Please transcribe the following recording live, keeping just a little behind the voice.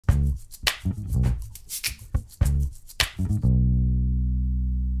Hey,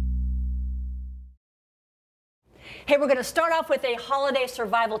 we're going to start off with a holiday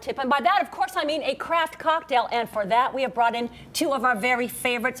survival tip. And by that, of course, I mean a craft cocktail. And for that, we have brought in two of our very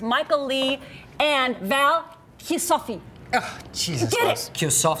favorites, Michael Lee and Val Kiossovski. Oh, Jesus. Get it?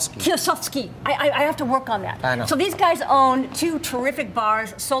 Kiossovski. Kiossovski. I have to work on that. I know. So these guys own two terrific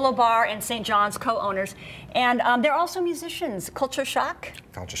bars, Solo Bar and St. John's, co-owners. And they're also musicians. Culture Shock.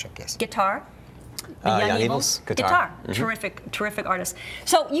 Culture Shock, yes. Guitar. Young Evils, guitar. Terrific artists.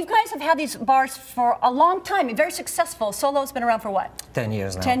 So you guys have had these bars for a long time, very successful. Solo's been around for what? 10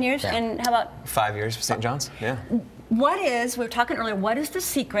 years now. 10 years, yeah. and how about? 5 years for St. John's, yeah. What is, we were talking earlier, what is the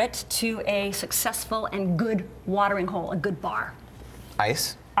secret to a successful and good watering hole, a good bar?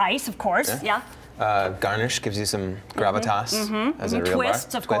 Ice. Ice, of course, yeah. Garnish gives you some gravitas as a real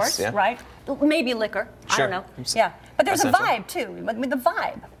Twists, bar. of course, yeah. right? Maybe liquor, Sure. I don't know. Yeah, but there's Essential. a vibe too. I mean, the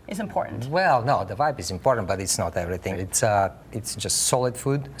vibe is important. Well, no, the vibe is important, but it's not everything. It's just solid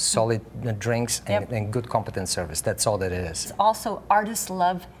food, solid drinks, and good competent service. That's all that it is. Also, artists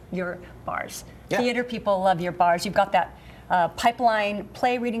love your bars. Yeah. Theater people love your bars. You've got that Pipeline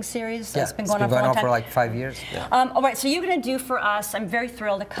play reading series that's been going on for a long time. for like 5 years. Yeah. All right, so you're going to do for us, I'm very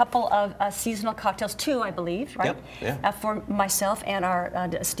thrilled, a couple of seasonal cocktails, two, I believe, right? Yep, yeah. For myself and our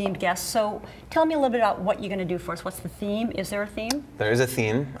esteemed guests. So tell me a little bit about what you're going to do for us. What's the theme? Is there a theme? There is a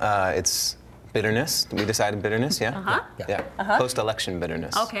theme. It's bitterness. We decided bitterness, yeah? Yeah. Post-election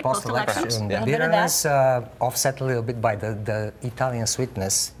bitterness. Okay, post-election. The bitterness offset a little bit by the Italian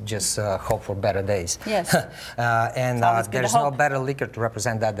sweetness, just hope for better days. Yes. And there's no better liquor to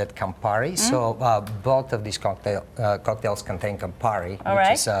represent that than Campari. So both of these cocktails contain Campari,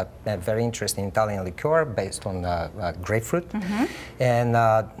 which is a very interesting Italian liqueur based on grapefruit. And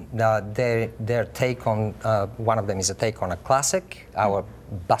their take on, one of them is a take on a classic, our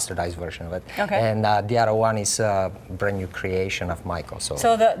bastardized version of it. Okay. And the other one is a brand new creation of Michael.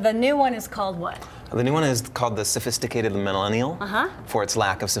 So the new one is called what? The new one is called the Sophisticated Millennial for its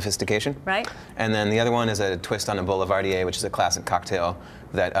lack of sophistication. Right. And then the other one is a twist on a Boulevardier, which is a classic cocktail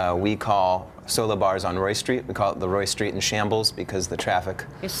that we call Solo Bars on Roy Street. We call it the Roy Street in Shambles because the traffic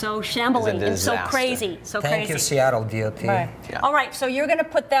is so shambling and so crazy. Thank you, Seattle DOT. Right. Yeah. All right, so you're going to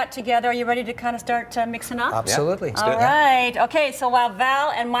put that together. Are you ready to kind of start mixing up? Absolutely. Yeah. All right. Okay, so while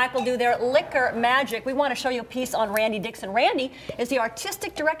Val and Michael do their liquor magic, we want to show you a piece on Randy Dixon. Randy is the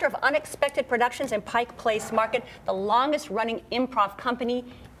artistic director of Unexpected Productions in Pike Place Market, the longest running improv company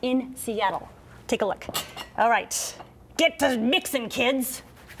in Seattle. Take a look. All right. Get to mixing, kids,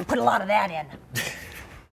 and put a lot of that in.